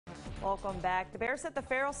Welcome back. The Bears set the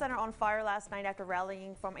Farrell Center on fire last night after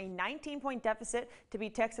rallying from a 19-point deficit to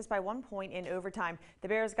beat Texas by 1 point in overtime. The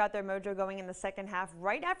Bears got their mojo going in the second half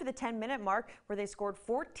right after the 10-minute mark, where they scored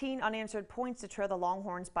 14 unanswered points to trail the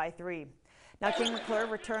Longhorns by 3. Now, King McClure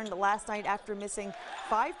returned last night after missing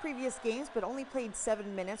 5 previous games, but only played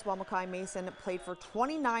 7 minutes, while Makai Mason played for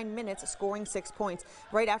 29 minutes, scoring 6 points.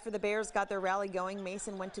 Right after the Bears got their rally going,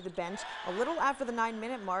 Mason went to the bench a little after the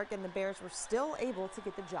 9-minute mark, and the Bears were still able to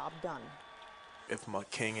get the job done. If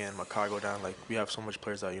King and Makai go down, like, we have so much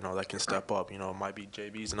players that, that can step up. It might be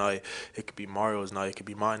JB's night, it could be Mario's night, it could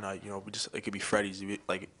be my night. It could be Freddie's.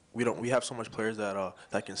 We have so much players that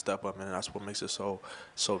that can step up, and that's what makes us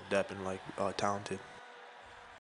so depth and talented.